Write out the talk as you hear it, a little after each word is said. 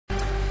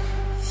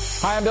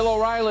Hi, I'm Bill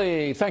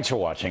O'Reilly. Thanks for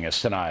watching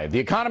us tonight. The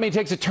economy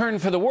takes a turn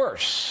for the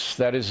worse.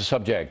 That is the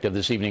subject of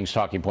this evening's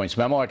Talking Points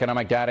memo.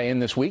 Economic data in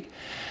this week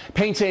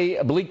paints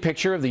a bleak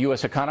picture of the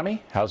U.S.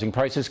 economy. Housing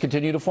prices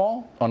continue to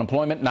fall,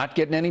 unemployment not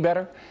getting any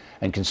better,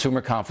 and consumer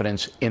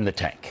confidence in the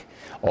tank.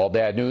 All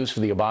bad news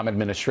for the Obama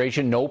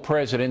administration. No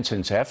president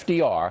since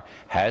FDR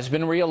has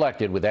been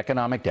reelected with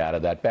economic data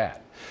that bad.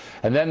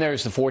 And then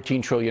there's the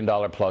 $14 trillion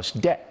plus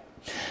debt.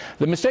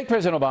 The mistake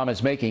President Obama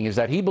is making is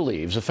that he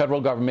believes the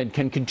federal government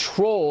can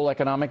control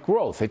economic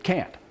growth. It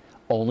can't.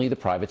 Only the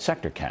private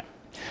sector can.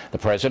 The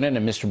president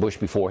and Mr. Bush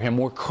before him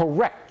were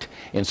correct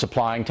in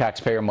supplying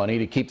taxpayer money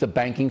to keep the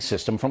banking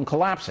system from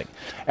collapsing.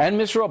 And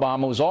Mr.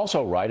 Obama was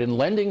also right in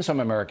lending some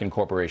American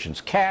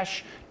corporations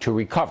cash to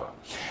recover.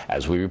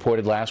 As we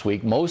reported last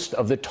week, most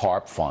of the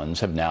TARP funds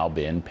have now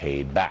been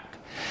paid back.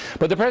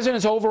 But the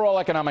president's overall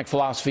economic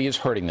philosophy is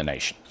hurting the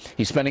nation.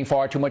 He's spending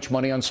far too much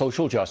money on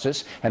social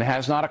justice and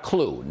has not a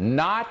clue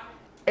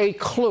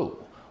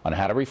on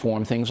how to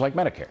reform things like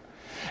Medicare.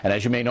 And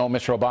as you may know,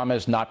 Mr. Obama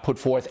has not put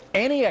forth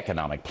any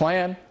economic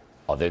plan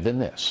other than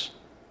this.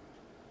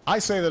 I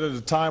say that at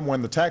a time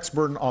when the tax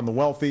burden on the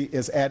wealthy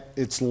is at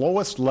its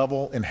lowest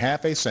level in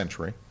half a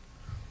century,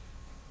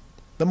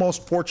 the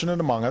most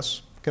fortunate among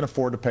us can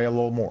afford to pay a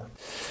little more.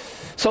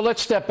 So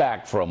let's step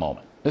back for a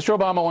moment. Mr.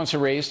 Obama wants to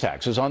raise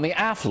taxes on the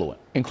affluent,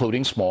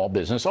 including small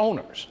business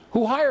owners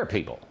who hire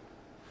people.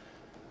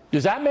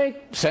 Does that make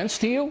sense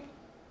to you?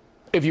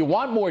 If you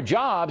want more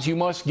jobs, you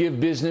must give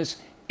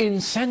business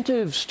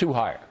incentives to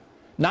hire,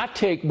 not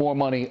take more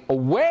money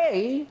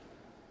away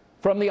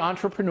from the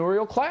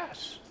entrepreneurial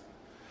class.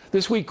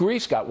 This week,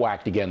 Greece got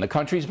whacked again. The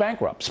country's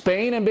bankrupt.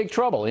 Spain in big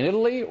trouble. In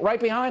Italy, right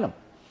behind them.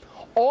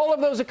 All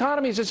of those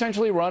economies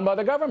essentially run by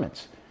the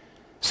governments.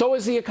 So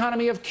is the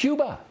economy of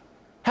Cuba.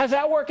 How's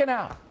that working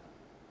out?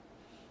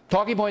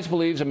 Talking Points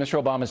believes that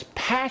Mr. Obama's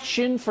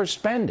passion for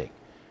spending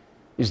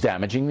is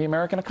damaging the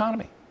American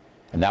economy.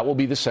 And that will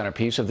be the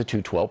centerpiece of the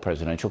 2012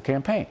 presidential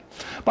campaign.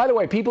 By the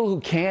way, people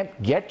who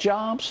can't get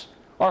jobs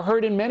are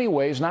hurt in many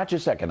ways, not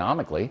just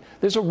economically.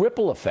 There's a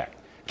ripple effect.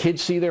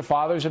 Kids see their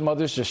fathers and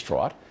mothers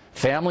distraught.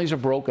 Families are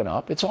broken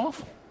up. It's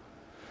awful.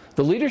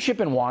 The leadership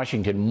in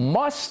Washington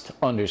must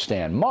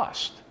understand,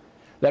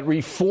 that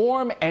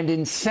reform and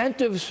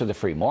incentives for the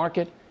free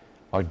market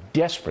are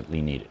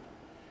desperately needed.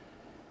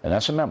 And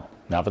that's a memo.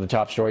 Now for the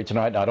top story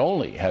tonight. Not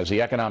only has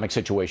the economic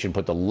situation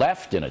put the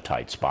left in a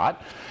tight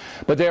spot,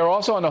 but they are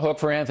also on the hook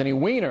for Anthony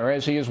Weiner,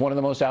 as he is one of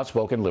the most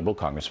outspoken liberal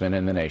congressmen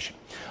in the nation.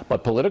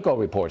 But Politico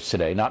reports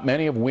today not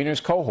many of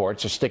Weiner's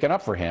cohorts are sticking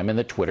up for him in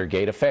the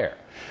Twittergate affair.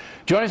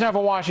 Joining us now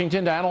from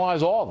Washington to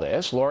analyze all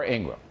this, Laura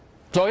Ingraham.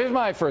 So here's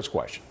my first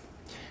question.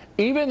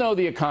 Even though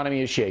the economy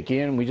is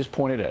shaky, and we just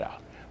pointed it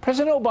out,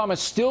 President Obama is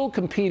still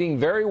competing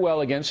very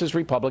well against his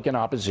Republican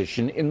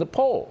opposition in the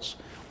polls.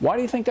 Why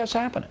do you think that's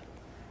happening?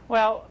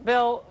 Well,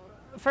 Bill,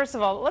 first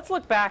of all, let's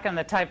look back on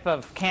the type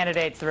of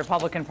candidates the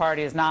Republican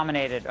Party has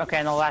nominated, okay,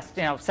 in the last,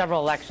 several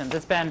elections.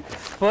 It's been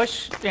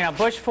Bush,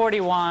 Bush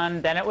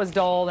 41, then it was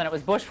Dole, then it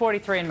was Bush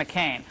 43 and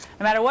McCain.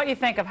 No matter what you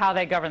think of how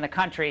they govern the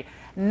country,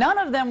 none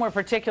of them were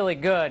particularly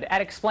good at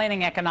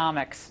explaining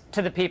economics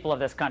to the people of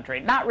this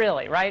country. Not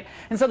really, right?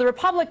 And so the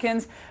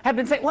Republicans have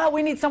been saying, well,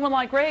 we need someone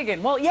like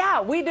Reagan. Well,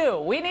 yeah, we do.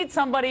 We need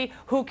somebody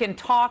who can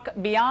talk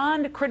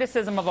beyond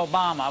criticism of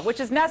Obama, which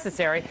is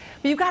necessary.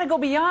 But you've got to go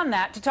beyond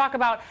that to talk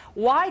about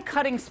why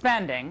cutting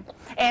spending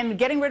and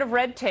getting rid of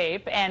red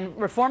tape and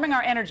reforming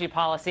our energy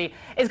policy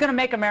is going to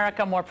make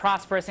America more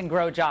prosperous and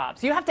grow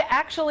jobs. You have to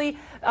actually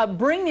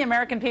bring the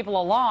American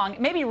people along,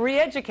 maybe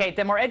re-educate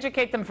them or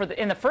educate them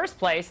in the first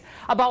place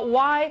about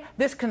why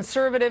this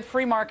conservative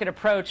free market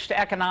approach to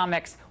economics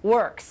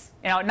works.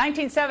 In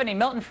 1970,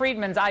 Milton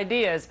Friedman's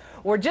ideas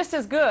were just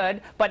as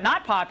good, but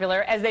not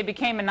popular, as they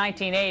became in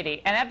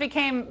 1980. And that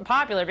became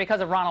popular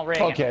because of Ronald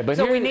Reagan. Okay, but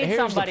so we need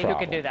somebody who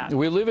can do that.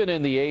 We're living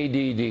in the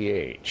ADD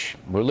age.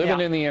 We're living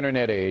in the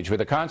internet age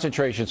with a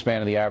concentration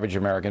span of the average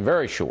American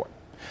very short.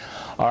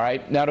 All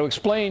right, now to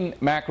explain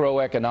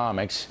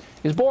macroeconomics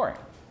is boring.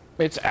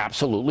 It's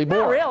absolutely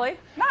boring. Not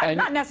really.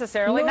 Not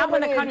necessarily. Not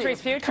when the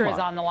country's future is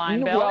on the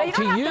line, Bill. Well, you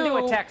don't have to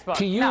do a textbook.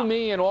 To you,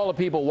 me, and all the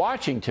people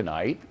watching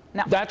tonight,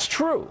 that's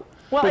true.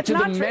 Well, but to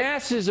the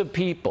masses of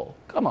people,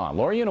 come on,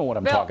 Laura, you know what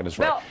I'm talking is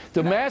right.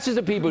 The masses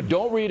of people who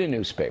don't read a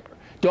newspaper,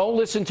 don't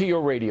listen to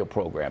your radio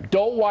program,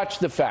 don't watch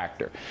The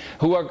Factor,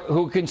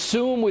 who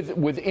consume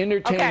with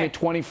entertainment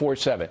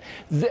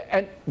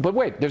 24/7. But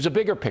wait, there's a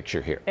bigger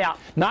picture here. Yeah.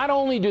 Not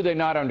only do they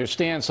not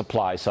understand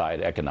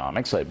supply-side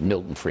economics, like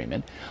Milton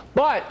Friedman,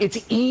 but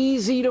it's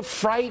easy to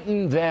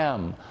frighten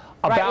them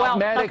about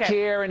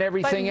Medicare and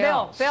everything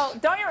else. Bill,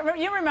 don't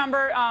you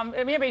remember,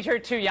 maybe you're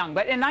too young,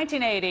 but in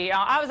 1980,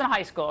 I was in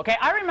high school, okay?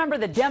 I remember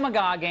the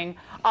demagoguing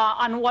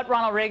on what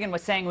Ronald Reagan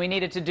was saying we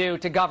needed to do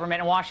to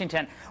government in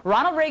Washington.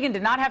 Ronald Reagan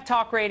did not have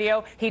talk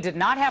radio. He did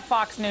not have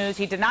Fox News.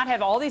 He did not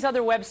have all these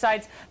other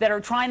websites that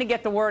are trying to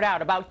get the word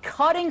out about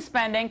cutting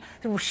spending,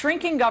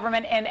 shrinking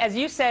government, and as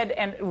you said,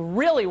 and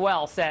really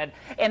well said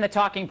in the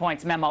Talking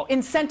Points memo,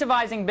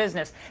 incentivizing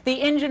business, the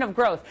engine of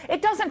growth.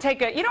 It doesn't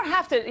take you don't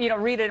have to,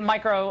 read a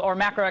micro or or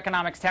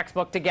macroeconomics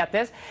textbook to get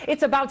this.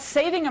 It's about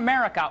saving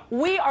America.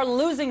 We are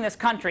losing this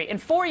country. In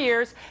 4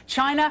 years,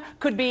 China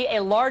could be a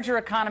larger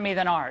economy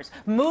than ours.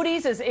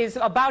 Moody's is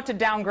about to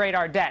downgrade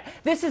our debt.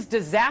 This is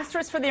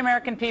disastrous for the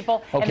American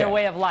people and their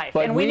way of life.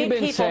 But and we need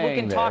people who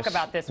can talk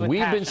about this with We've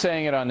passion. been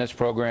saying it on this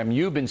program.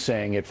 You've been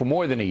saying it for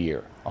more than a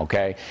year,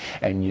 okay?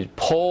 And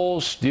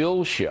polls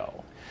still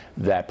show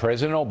that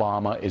President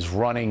Obama is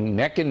running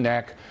neck and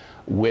neck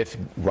with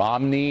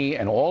Romney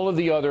and all of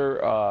the other,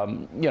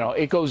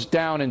 it goes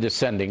down in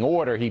descending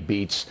order. He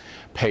beats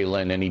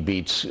Palin and he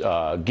beats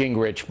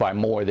Gingrich by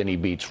more than he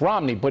beats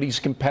Romney, but he's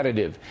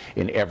competitive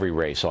in every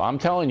race. So I'm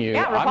telling you,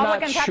 yeah, I'm not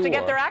Republicans have sure. to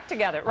get their act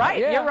together. Right,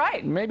 you're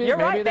right. Maybe you're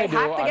they right. They do.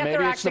 have to get Maybe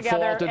their it's act the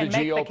together fault of the and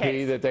make the GOP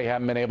case. that they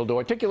haven't been able to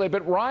articulate.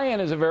 But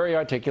Ryan is a very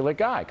articulate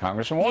guy,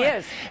 Congressman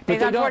Warren. He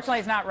is. Unfortunately,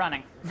 he's not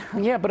running.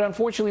 Yeah, but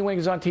unfortunately, when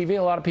he's on TV,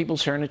 a lot of people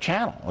turn the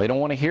channel. They don't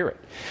want to hear it.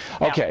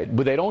 Okay,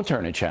 but they don't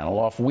turn the channel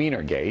off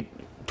Wienergate,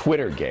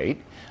 Twittergate,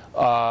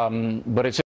 but it's